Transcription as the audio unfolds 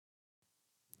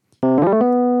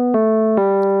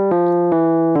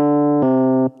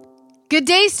Good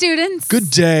day, students. Good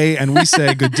day, and we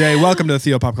say good day. Welcome to the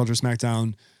Theo Pop Culture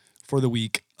Smackdown for the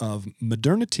week of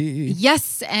modernity.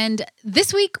 Yes, and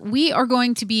this week we are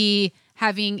going to be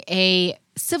having a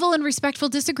civil and respectful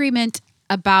disagreement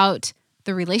about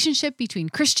the relationship between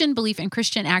Christian belief and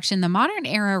Christian action. The modern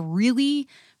era really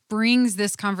brings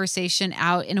this conversation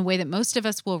out in a way that most of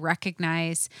us will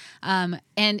recognize. And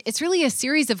it's really a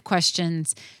series of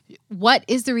questions. What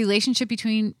is the relationship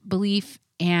between belief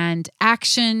and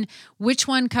action? Which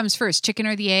one comes first, chicken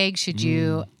or the egg? Should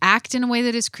you act in a way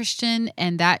that is Christian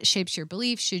and that shapes your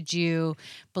belief? Should you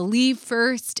believe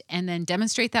first and then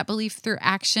demonstrate that belief through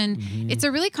action? It's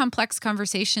a really complex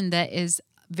conversation that is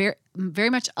very, very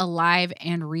much alive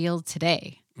and real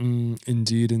today.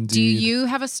 Indeed. Do you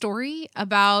have a story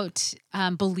about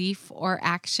belief or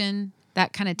action?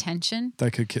 That kind of tension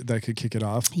that could kick it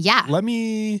off. Yeah. Let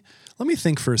me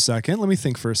think for a second.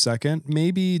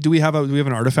 Maybe do we have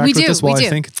an artifact we with do, this? While I do.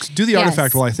 think do the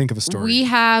artifact while I think of a story. We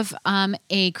have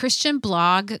a Christian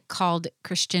blog called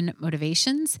Christian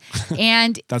Motivations,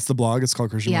 and that's the blog. It's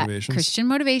called Christian Motivations. Christian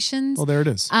Motivations. Oh, there it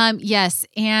is. Yes,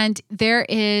 and there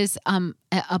is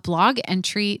a blog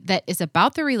entry that is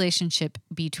about the relationship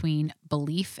between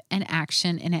belief and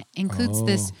action, and it includes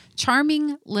this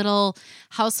charming little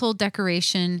household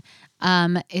decoration.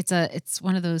 It's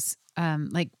one of those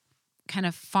like kind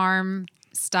of farmhouse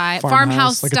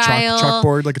like style a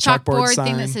chalkboard thing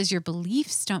sign that says your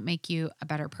beliefs don't make you a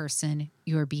better person,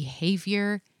 your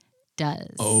behavior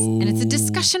does. And it's a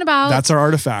discussion about that's our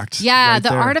artifact. Yeah, right the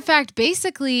there. artifact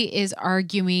basically is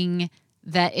arguing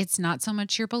that it's not so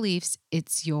much your beliefs,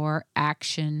 it's your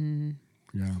action.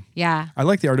 Yeah. I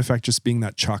like the artifact just being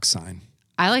that chalk sign.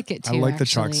 I like it too. I like the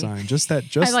chalk sign. Just that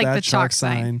the chalk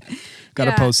sign. Got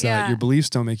to post that. Your beliefs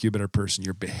don't make you a better person.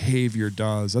 Your behavior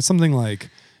does. That's something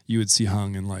like you would see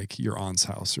hung in like your aunt's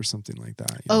house or something like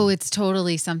that. Oh, it's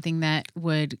totally something that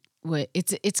would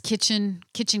it's kitchen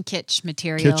kitsch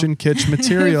material. Kitchen kitsch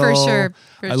material. For sure.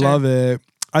 I love it.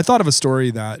 I thought of a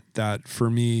story that for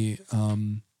me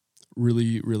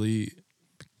really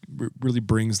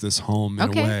brings this home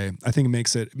in a way. I think it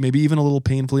makes it maybe even a little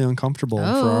painfully uncomfortable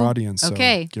for our audience. So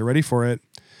get ready for it.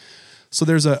 So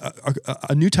there's a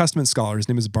New Testament scholar. His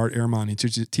name is Bart Ehrman. He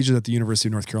teaches at the University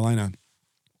of North Carolina.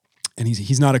 And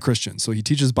he's not a Christian. So he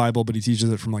teaches Bible, but he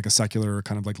teaches it from like a secular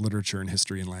kind of like literature and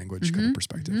history and language kind of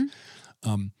perspective.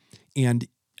 And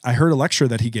I heard a lecture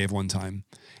that he gave one time,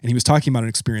 and he was talking about an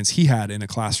experience he had in a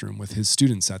classroom with his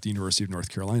students at the University of North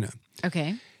Carolina.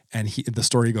 Okay. And the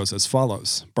story goes as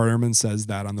follows. Bart Ehrman says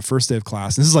that on the first day of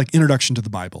class, this is like introduction to the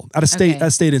Bible at a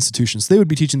state institution. So they would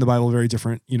be teaching the Bible very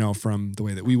different, from the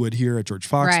way that we would here at George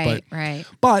Fox. Right.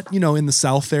 But, in the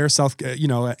South there,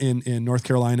 in North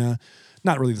Carolina,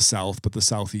 not really the South, but the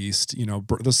Southeast,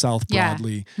 the South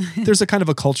broadly. There's a kind of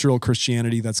a cultural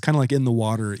Christianity that's kind of like in the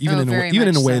water, even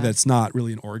in a way that's not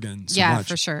really in Oregon so much.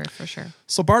 For sure.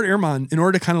 So Bart Ehrman, in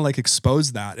order to kind of like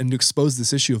expose that and to expose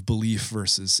this issue of belief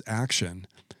versus action,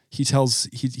 he says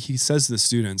to the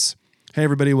students, "Hey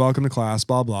everybody, welcome to class,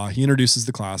 blah, blah." He introduces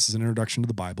the class as an introduction to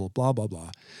the Bible, blah, blah,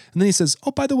 blah. And then he says,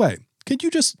 "Oh, by the way, could you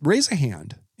just raise a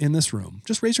hand in this room?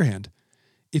 Just raise your hand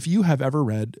if you have ever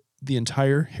read the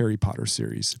entire Harry Potter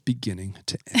series beginning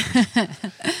to end."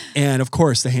 And of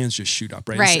course, the hands just shoot up,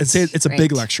 right? It's a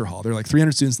big lecture hall. There are like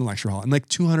 300 students in the lecture hall, and like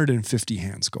 250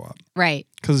 hands go up. Right.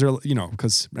 Because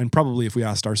and probably if we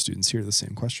asked our students here the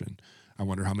same question, I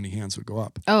wonder how many hands would go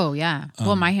up. Oh, yeah.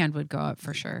 Well, my hand would go up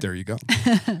for sure. There you go.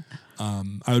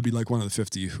 I would be like one of the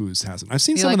 50 who hasn't. I've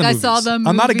seen some of the I movies. saw the movie.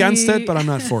 I'm not against it, but I'm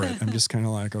not for it. I'm just kind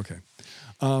of like, okay.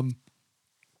 And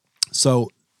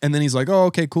then he's like, "Oh,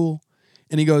 okay, cool."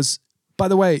 And he goes, by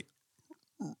the way,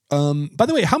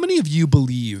 how many of you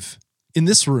believe in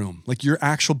this room, like your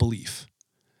actual belief,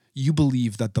 you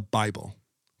believe that the Bible,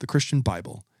 the Christian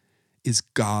Bible, is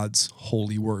God's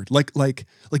holy word? Like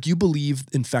you believe,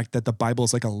 in fact, that the Bible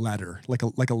is like a letter, like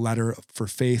a letter for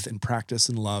faith and practice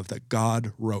and love that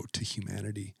God wrote to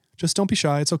humanity. Just don't be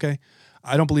shy. It's okay.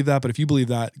 I don't believe that, but if you believe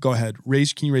that, go ahead.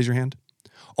 Can you raise your hand?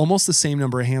 Almost the same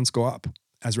number of hands go up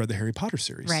as read the Harry Potter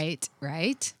series. Right.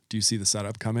 Do you see the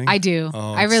setup coming? I do.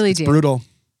 Oh, I really do. It's brutal.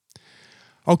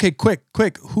 Okay, quick.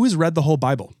 Who has read the whole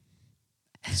Bible?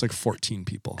 It's like 14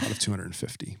 people out of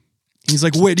 250. He's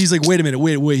like, wait a minute.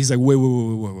 Wait. He's like, wait.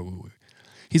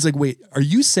 He's like, wait, are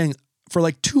you saying for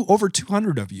like over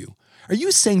 200 of you, are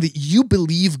you saying that you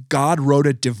believe God wrote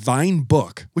a divine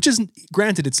book, which isn't,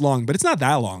 granted it's long, but it's not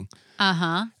that long.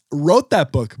 Wrote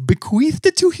that book, bequeathed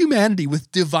it to humanity with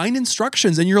divine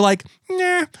instructions, and you're like,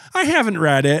 nah, I haven't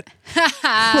read it.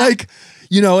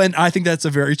 And I think that's a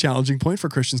very challenging point for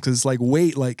Christians, because it's like,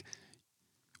 wait, like,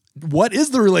 what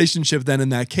is the relationship then in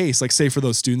that case? Like, say for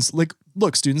those students, like,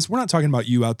 look, students, we're not talking about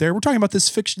you out there. We're talking about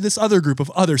this other group of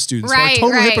other students who are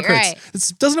total hypocrites. Right. This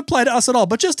doesn't apply to us at all.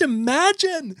 But just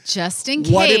imagine Just in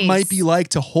case. what it might be like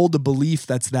to hold a belief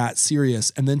that's that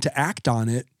serious and then to act on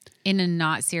it in a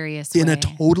not serious way. in a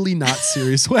totally not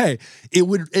serious way. It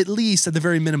would, at least at the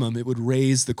very minimum, it would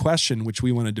raise the question, which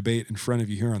we want to debate in front of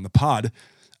you here on the pod,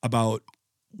 about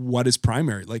what is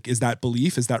primary. Like, is that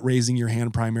belief, is that raising your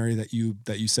hand primary that you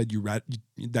said you read,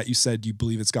 that you said you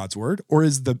believe it's God's word? Or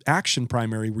is the action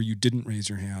primary where you didn't raise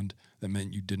your hand that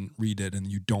meant you didn't read it and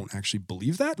you don't actually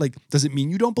believe that? Like, does it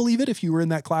mean you don't believe it if you were in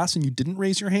that class and you didn't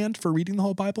raise your hand for reading the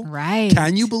whole Bible? Right.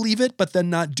 Can you believe it but then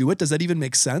not do it? Does that even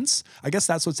make sense? I guess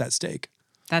that's what's at stake.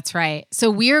 That's right. So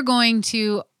we are going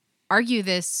to argue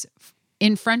this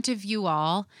in front of you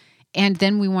all, and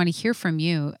then we want to hear from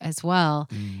you as well.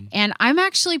 And I'm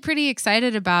actually pretty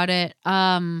excited about it.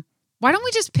 Why don't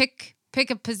we just pick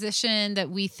a position that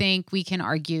we think we can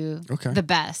argue the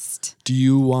best? Do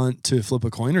you want to flip a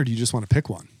coin or do you just want to pick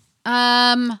one?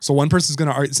 So one person's going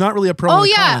to argue. It's not really a pro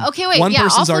and a con. Okay, wait. One I'll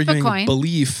person's flip a arguing coin.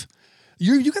 belief.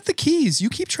 You got the keys. You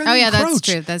keep trying to encroach.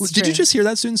 That's true. Did you just hear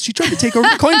that, students? She tried to take over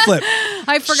the coin flip.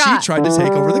 I forgot. She tried to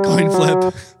take over the coin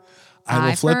flip. I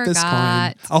will flip this coin.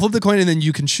 forgot. I'll flip the coin and then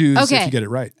you can choose if Okay. you get it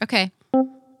right. Okay.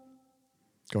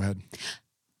 Go ahead.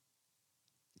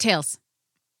 Tails.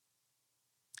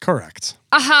 Correct.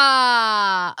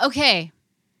 Aha. Okay.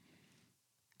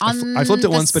 I flipped it the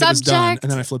once, but it was done. subject-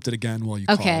 And then I flipped it again while you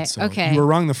Okay, called. So okay. you were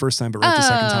wrong the first time, but right the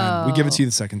second time. We give it to Oh. you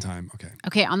the second time. Okay.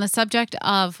 Okay, on the subject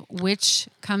of which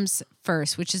comes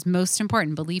first, which is most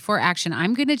important, belief or action,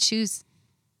 I'm going to choose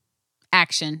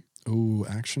action. Ooh,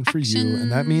 action for you.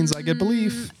 And that means I get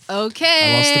belief.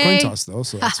 Okay. I lost the coin toss though,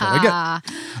 so that's what I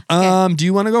get. Do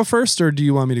you want to go first or do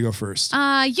you want me to go first?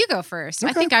 You go first. I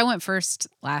Okay. think I went first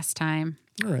last time.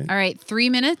 All right. All right, 3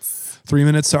 minutes. 3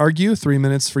 minutes to argue, 3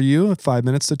 minutes for you, 5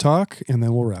 minutes to talk, and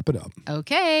then we'll wrap it up.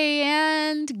 Okay,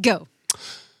 and go.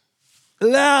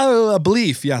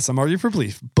 Belief. Yes, I'm arguing for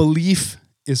belief. Belief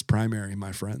is primary,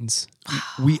 my friends.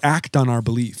 We act on our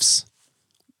beliefs.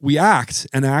 We act,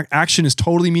 and action is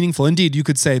totally meaningful. Indeed, you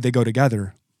could say they go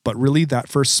together, but really that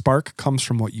first spark comes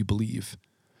from what you believe.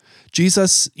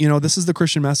 Jesus, this is the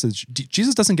Christian message.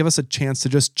 Jesus doesn't give us a chance to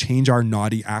just change our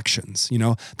naughty actions.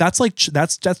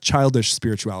 That's childish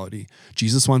spirituality.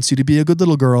 Jesus wants you to be a good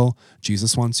little girl.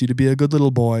 Jesus wants you to be a good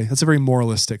little boy. That's a very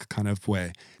moralistic kind of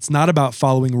way. It's not about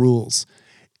following rules.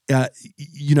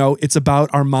 It's about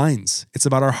our minds. It's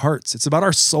about our hearts. It's about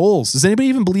our souls. Does anybody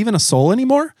even believe in a soul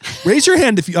anymore? Raise your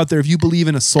hand if you believe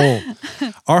in a soul.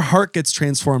 Our heart gets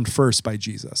transformed first by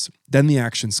Jesus. Then the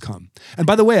actions come. And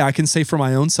by the way, I can say for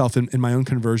my own self in my own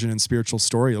conversion and spiritual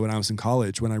story when I was in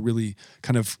college, when I really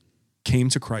kind of came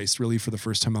to Christ really for the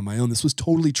first time on my own, this was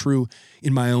totally true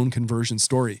in my own conversion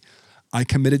story. I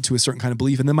committed to a certain kind of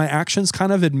belief, and then my actions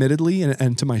kind of admittedly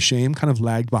and to my shame kind of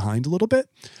lagged behind a little bit.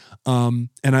 And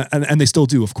they still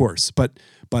do, of course, but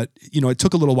it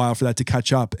took a little while for that to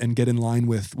catch up and get in line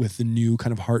with the new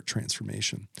kind of heart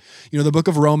transformation. The book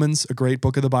of Romans, a great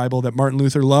book of the Bible that Martin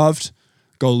Luther loved,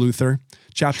 go Luther,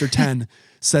 chapter 10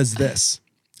 says this,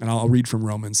 and I'll read from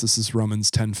Romans. This is Romans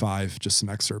 10:5, just some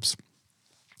excerpts.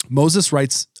 Moses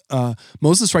writes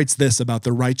this about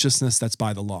the righteousness that's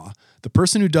by the law. The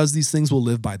person who does these things will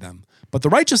live by them. But the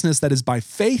righteousness that is by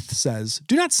faith says,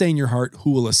 do not say in your heart, who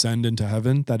will ascend into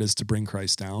heaven, that is to bring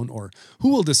Christ down, or who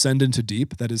will descend into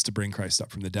deep, that is to bring Christ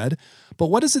up from the dead. But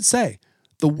what does it say?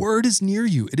 The word is near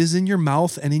you. It is in your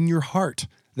mouth and in your heart.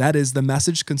 That is the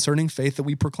message concerning faith that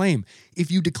we proclaim.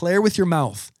 If you declare with your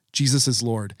mouth, Jesus is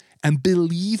Lord, and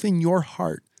believe in your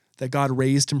heart that God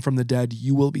raised him from the dead,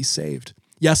 you will be saved.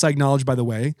 Yes, I acknowledge, by the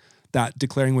way, that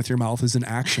declaring with your mouth is an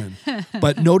action.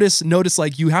 But notice,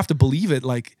 like, you have to believe it.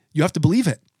 Like, you have to believe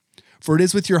it. For it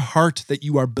is with your heart that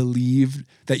you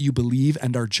believe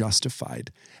and are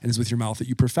justified. And it is with your mouth that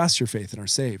you profess your faith and are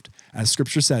saved. As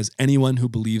scripture says, anyone who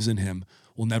believes in him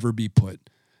will never be put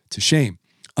to shame.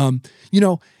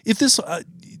 If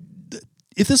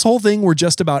this whole thing were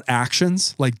just about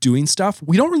actions, like doing stuff,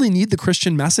 we don't really need the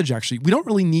Christian message, actually. We don't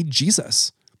really need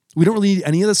Jesus. We don't really need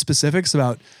any of the specifics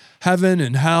about heaven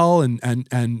and hell and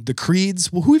the creeds.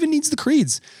 Well, who even needs the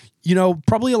creeds?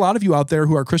 Probably a lot of you out there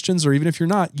who are Christians, or even if you're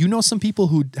not, some people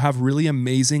who have really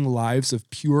amazing lives of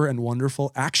pure and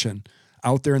wonderful action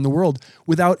out there in the world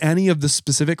without any of the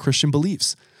specific Christian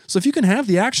beliefs. So if you can have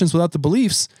the actions without the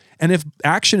beliefs, and if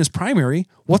action is primary,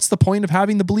 what's the point of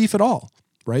having the belief at all?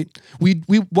 Right?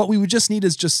 What we would just need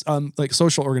is just like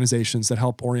social organizations that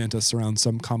help orient us around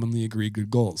some commonly agreed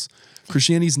good goals.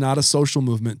 Christianity is not a social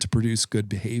movement to produce good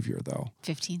behavior, though.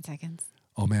 15 seconds.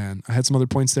 Oh man, I had some other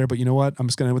points there, but you know what? I'm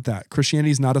just going to end with that.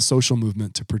 Christianity is not a social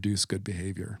movement to produce good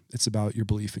behavior. It's about your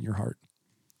belief in your heart.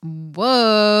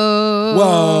 Whoa.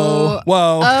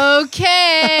 Whoa.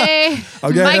 Okay.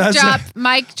 Okay. Mic drop.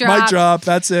 Mic drop.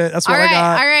 That's it. That's what I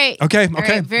got. All right. Okay. All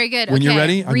right, very good. When you're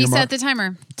ready, on your reset mark. the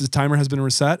timer. The timer has been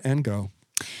reset and go.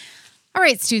 All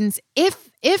right, students.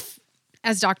 If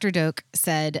as Dr. Doak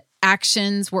said,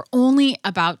 actions were only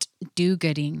about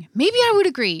do-gooding, maybe I would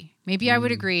agree. Maybe I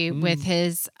would agree with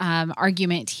his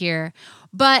argument here.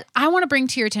 But I want to bring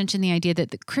to your attention the idea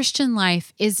that the Christian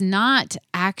life is not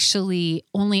actually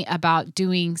only about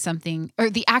doing something, or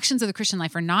the actions of the Christian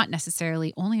life are not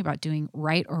necessarily only about doing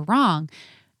right or wrong.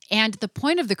 And the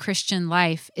point of the Christian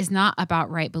life is not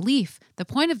about right belief. The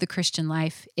point of the Christian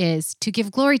life is to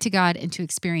give glory to God and to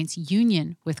experience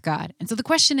union with God. And so the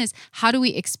question is, how do we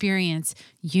experience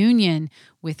union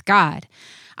with God?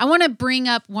 I want to bring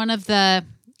up one of the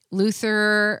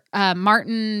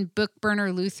Martin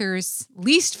Bookburner Luther's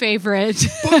least favorite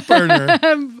book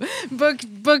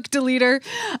deleter,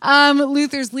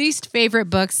 Luther's least favorite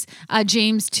books,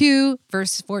 James 2,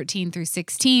 verse 14 through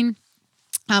 16.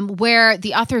 Where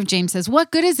the author of James says, "What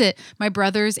good is it, my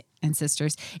brothers and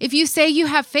sisters, if you say you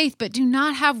have faith but do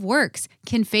not have works?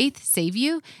 Can faith save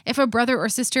you? If a brother or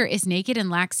sister is naked and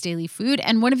lacks daily food,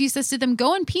 and one of you says to them,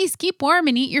 'Go in peace, keep warm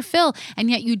and eat your fill,' and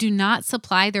yet you do not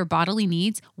supply their bodily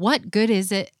needs, what good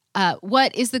is it?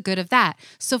 What is the good of that?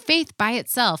 So faith by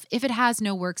itself, if it has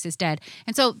no works, is dead."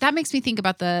 And so that makes me think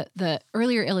about the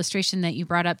earlier illustration that you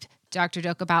brought up, Dr.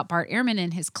 Doak, about Bart Ehrman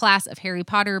and his class of Harry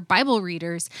Potter Bible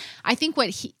readers. I think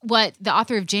what the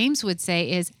author of James would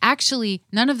say is actually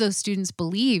none of those students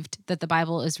believed that the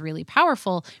Bible is really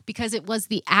powerful because it was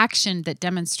the action that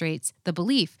demonstrates the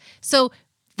belief. So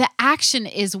the action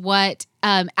is what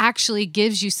actually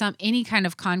gives you any kind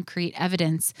of concrete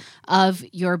evidence of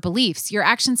your beliefs. Your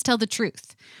actions tell the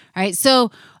truth, right? So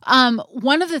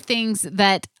one of the things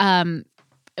that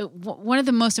one of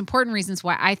the most important reasons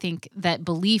why I think that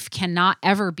belief cannot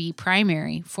ever be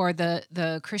primary for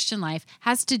the Christian life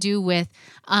has to do with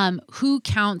who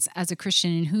counts as a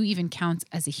Christian and who even counts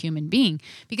as a human being.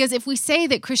 Because if we say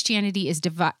that Christianity is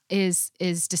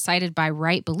decided by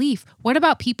right belief, what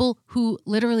about people who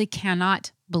literally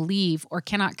cannot believe or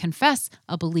cannot confess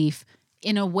a belief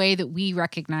in a way that we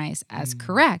recognize as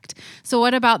correct? So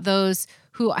what about those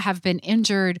who have been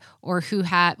injured or who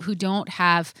don't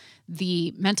have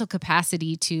the mental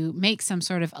capacity to make some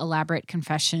sort of elaborate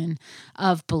confession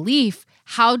of belief?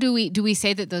 How do we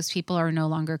say that those people are no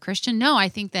longer Christian? No, I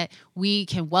think that we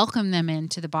can welcome them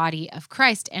into the body of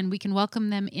Christ, and we can welcome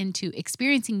them into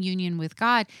experiencing union with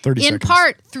God in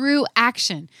part through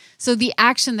action. So the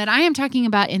action that I am talking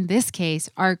about in this case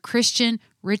are Christian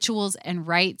rituals and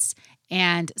rites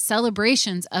and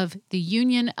celebrations of the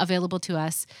union available to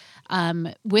us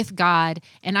with God.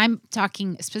 And I'm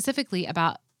talking specifically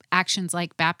about actions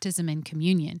like baptism and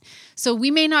communion. So we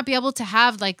may not be able to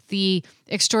have like the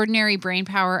extraordinary brain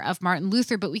power of Martin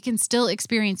Luther, but we can still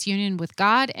experience union with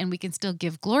God, and we can still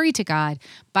give glory to God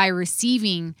by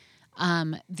receiving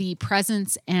the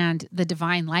presence and the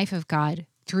divine life of God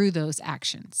through those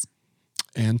actions.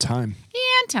 And time.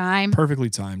 Perfectly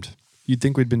timed. You'd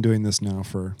think we'd been doing this now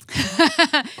for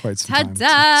quite some time.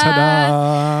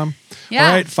 Ta-da! Yeah.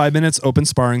 All right, 5 minutes, open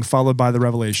sparring, followed by the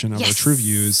revelation of our true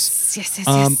views.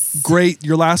 Yes. Great.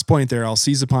 Your last point there, I'll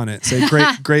seize upon it. Say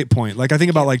great point. Like I think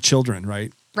about like children,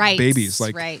 right? Right. Babies.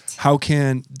 Like how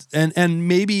can, and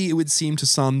maybe it would seem to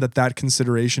some that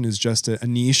consideration is just a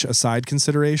niche, a side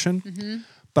consideration. Mm-hmm.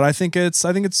 But I think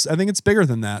it's bigger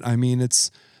than that. I mean,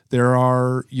 there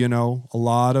are, a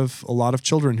lot of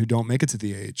children who don't make it to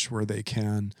the age where they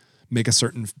can make a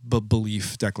certain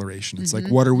belief declaration. It's like,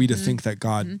 what are we to think that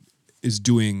God is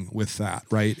doing with that,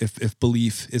 right? If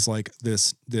belief is like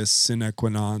this sine qua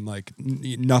non, like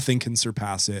nothing can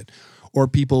surpass it, or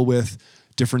people with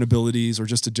different abilities or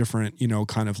just a different,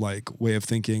 kind of like way of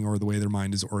thinking or the way their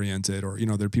mind is oriented, or,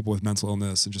 there are people with mental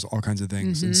illness and just all kinds of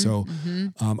things. And so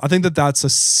I think that's a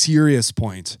serious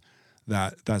point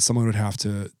that someone would have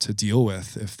to deal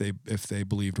with if they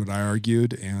believed what I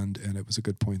argued, and it was a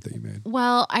good point that you made.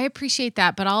 Well, I appreciate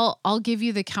that, but I'll give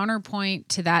you the counterpoint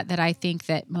to that I think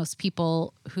that most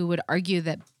people who would argue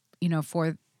that,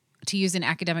 to use an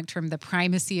academic term, the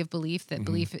primacy of belief, that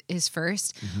belief is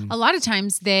first. A lot of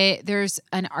times there's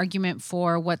an argument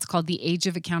for what's called the age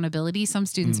of accountability. Some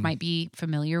students might be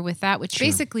familiar with that, which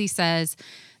basically says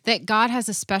that God has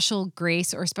a special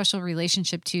grace or a special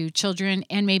relationship to children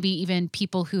and maybe even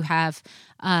people who have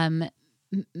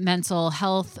mental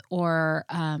health or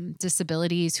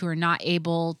disabilities, who are not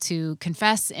able to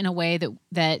confess in a way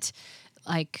that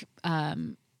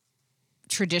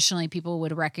traditionally people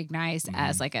would recognize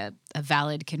as like a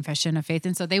valid confession of faith.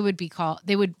 And so they would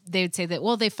say that,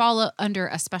 well, they fall under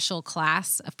a special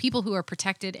class of people who are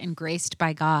protected and graced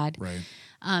by God, Right.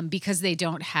 because they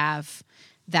don't have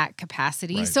that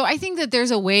capacity. Right. So I think that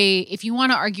there's a way, if you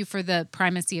want to argue for the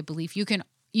primacy of belief, you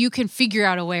can figure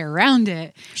out a way around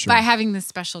it Sure. by having this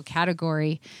special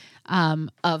category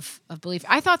of belief.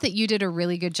 I thought that you did a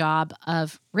really good job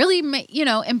of really,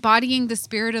 embodying the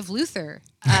spirit of Luther,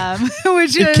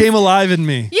 which It came alive in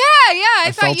me. yeah.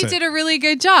 I thought felt you it. did a really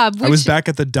good job. I was back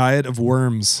at the diet of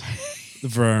worms. The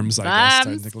worms, I guess,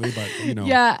 Worms. technically, but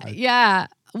Yeah.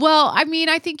 Well, I mean,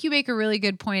 I think you make a really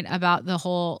good point about the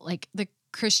whole, like, the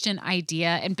Christian idea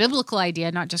and biblical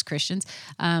idea, not just Christians,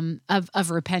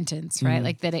 of repentance, right?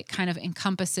 Like that it kind of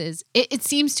encompasses, it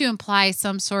seems to imply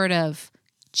some sort of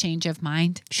change of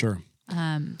mind. Sure.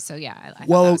 So yeah, I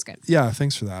thought that was good. Yeah,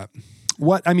 thanks for that.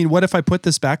 What if I put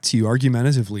this back to you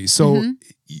argumentatively? So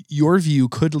your view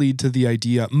could lead to the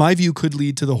idea, my view could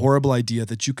lead to the horrible idea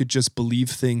that you could just believe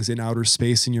things in outer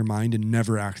space in your mind and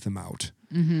never act them out.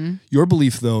 Your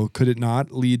belief, though, could it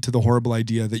not lead to the horrible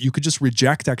idea that you could just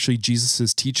reject actually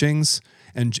Jesus's teachings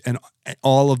and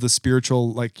all of the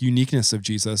spiritual like uniqueness of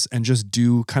Jesus and just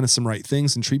do kind of some right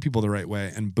things and treat people the right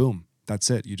way, and boom, that's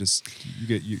it. You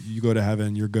go to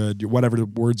heaven, you're good, whatever the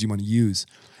words you want to use,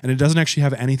 and it doesn't actually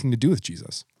have anything to do with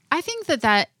Jesus. I think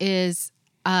that is.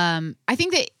 I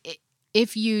think that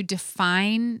if you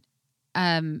define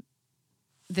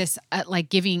this like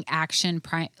giving action,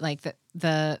 like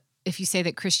if you say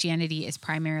that Christianity is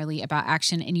primarily about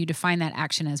action and you define that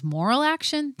action as moral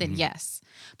action, then yes.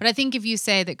 But I think if you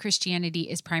say that Christianity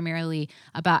is primarily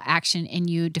about action and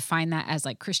you define that as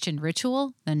like Christian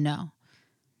ritual, then no.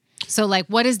 So like,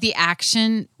 what is the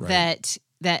action that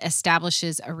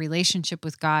establishes a relationship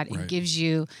with God and gives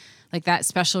you like that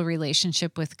special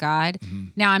relationship with God?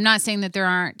 Now, I'm not saying that there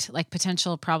aren't like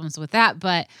potential problems with that,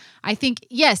 but I think,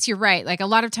 yes, you're right. Like a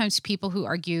lot of times people who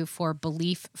argue for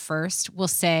belief first will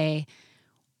say,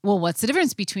 well, what's the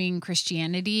difference between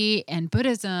Christianity and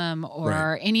Buddhism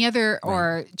or any other,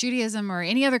 or Judaism or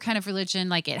any other kind of religion?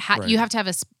 Like you have to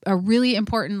have a really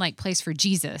important like place for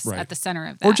Jesus at the center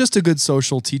of that. Or just a good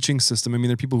social teaching system. I mean,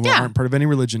 there are people who aren't part of any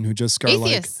religion who just are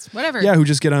atheists, like, whatever. Yeah, who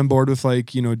just get on board with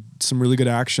like, some really good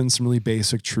actions, some really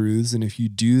basic truths. And if you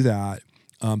do that,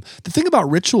 the thing about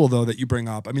ritual though, that you bring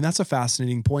up, I mean, that's a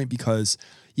fascinating point because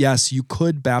yes, you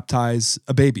could baptize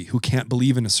a baby who can't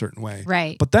believe in a certain way.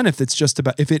 Right. But then if it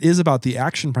is about the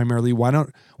action primarily, why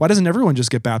doesn't everyone just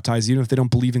get baptized even if they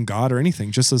don't believe in God or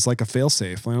anything, just as like a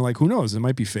fail-safe? And like, who knows? It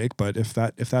might be fake, but if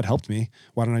that helped me,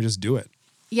 why don't I just do it?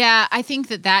 Yeah, I think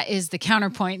that is the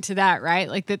counterpoint to that, right?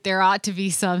 Like that there ought to be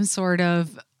some sort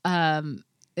of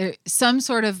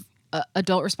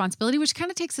adult responsibility, which kind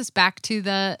of takes us back to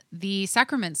the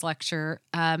sacraments lecture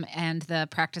and the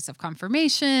practice of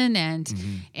confirmation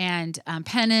and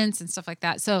penance and stuff like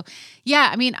that. So, yeah,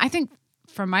 I mean, I think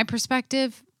from my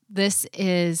perspective, there's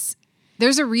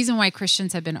a reason why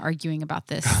Christians have been arguing about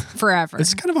this forever.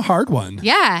 It's kind of a hard one.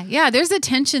 Yeah. There's a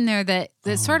tension there that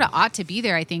sort of ought to be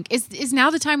there, I think. Is now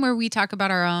the time where we talk about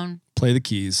our own? Play the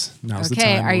keys. Now's the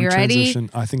Okay, time. are you ready?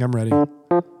 I think I'm ready.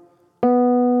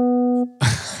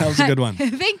 That was a good one.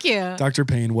 Thank you. Dr.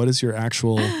 Payne, what is your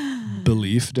actual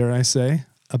belief, dare I say,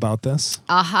 about this?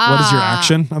 Aha. What is your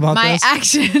action about My this?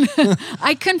 action.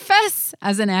 I confess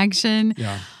as an action.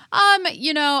 Yeah.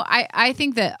 I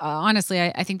think that honestly,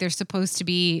 I think they're supposed to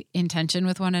be in tension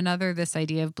with one another, this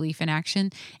idea of belief and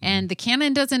action. And the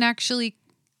canon doesn't actually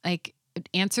like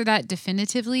answer that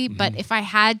definitively. But if I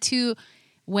had to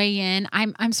weigh in,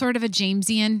 I'm sort of a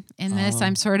Jamesian in this.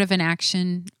 I'm sort of an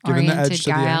action Given the oriented edge to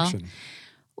the guile. action.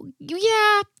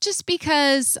 Yeah, just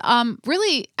because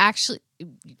really actually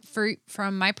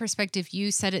from my perspective, you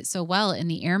said it so well in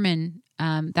the Ehrman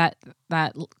that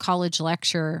college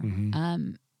lecture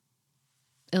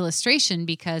illustration,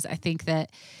 because I think that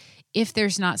if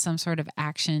there's not some sort of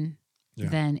action,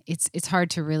 then it's hard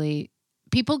to really,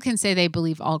 people can say they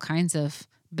believe all kinds of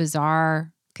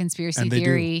bizarre conspiracy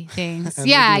theory things.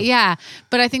 Yeah.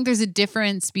 But I think there's a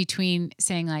difference between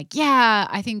saying like, yeah,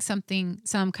 I think some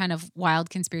kind of wild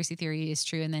conspiracy theory is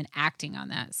true and then acting on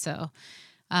that. So,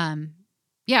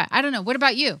 yeah, I don't know. What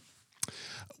about you?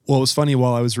 Well, it was funny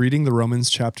while I was reading the Romans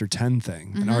chapter 10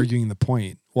 thing and arguing the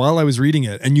point, while I was reading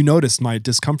it, and you noticed my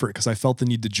discomfort because I felt the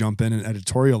need to jump in and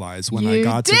editorialize when I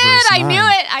got to verse 9.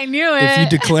 I knew it. If you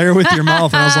declare with your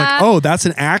mouth, and I was like, oh, that's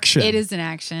an action. It is an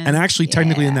action. And actually,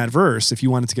 technically in that verse, if you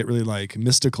wanted to get really like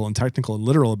mystical and technical and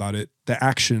literal about it, the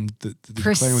action, the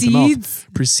declaring with the mouth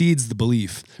precedes the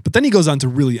belief. But then he goes on to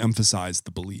really emphasize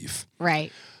the belief.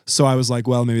 Right. So I was like,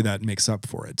 well, maybe that makes up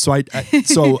for it. So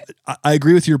I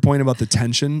agree with your point about the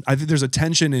tension. I think there's a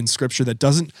tension in scripture that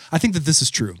doesn't, I think that this is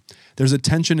true. There's a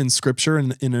tension in scripture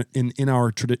and in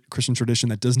our Christian tradition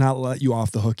that does not let you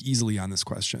off the hook easily on this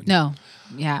question. No.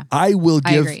 Yeah. I will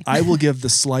agree. give the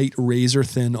slight razor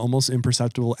thin, almost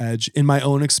imperceptible edge in my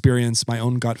own experience, my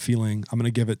own gut feeling. I'm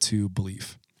going to give it to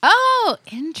belief. Oh,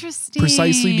 interesting.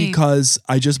 Precisely because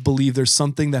I just believe there's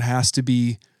something that has to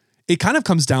be, it kind of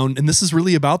comes down, and this is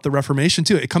really about the Reformation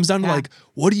too. It comes down to like,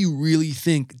 what do you really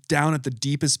think down at the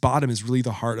deepest bottom is really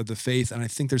the heart of the faith? And I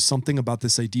think there's something about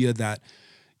this idea that,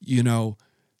 you know,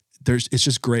 it's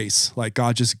just grace. Like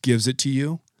God just gives it to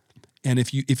you. And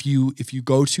if you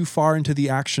go too far into the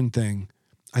action thing,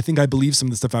 I think I believe some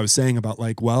of the stuff I was saying about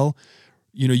like, well,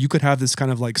 you know, you could have this kind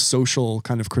of like social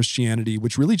kind of Christianity,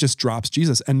 which really just drops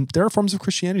Jesus. And there are forms of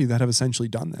Christianity that have essentially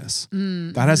done this.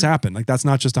 That has happened. Like that's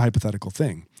not just a hypothetical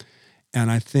thing.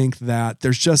 And I think that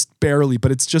there's just barely,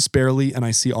 but it's just barely. And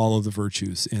I see all of the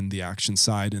virtues in the action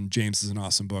side. And James is an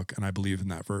awesome book. And I believe in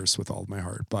that verse with all of my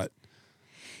heart. But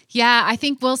yeah, I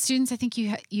think, well, students, I think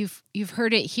you've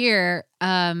heard it here,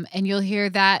 and you'll hear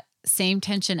that same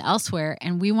tension elsewhere.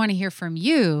 And we want to hear from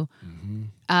you.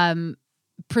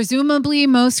 Presumably,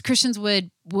 most Christians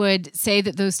would say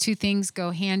that those two things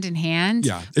go hand in hand.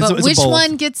 Yeah, but which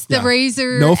one gets the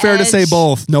razor? No fair to edge? say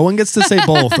both. No one gets to say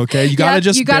both. Okay, you gotta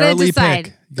just barely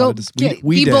decide. pick.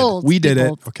 We did bold. We did Be it.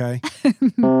 bold. Okay.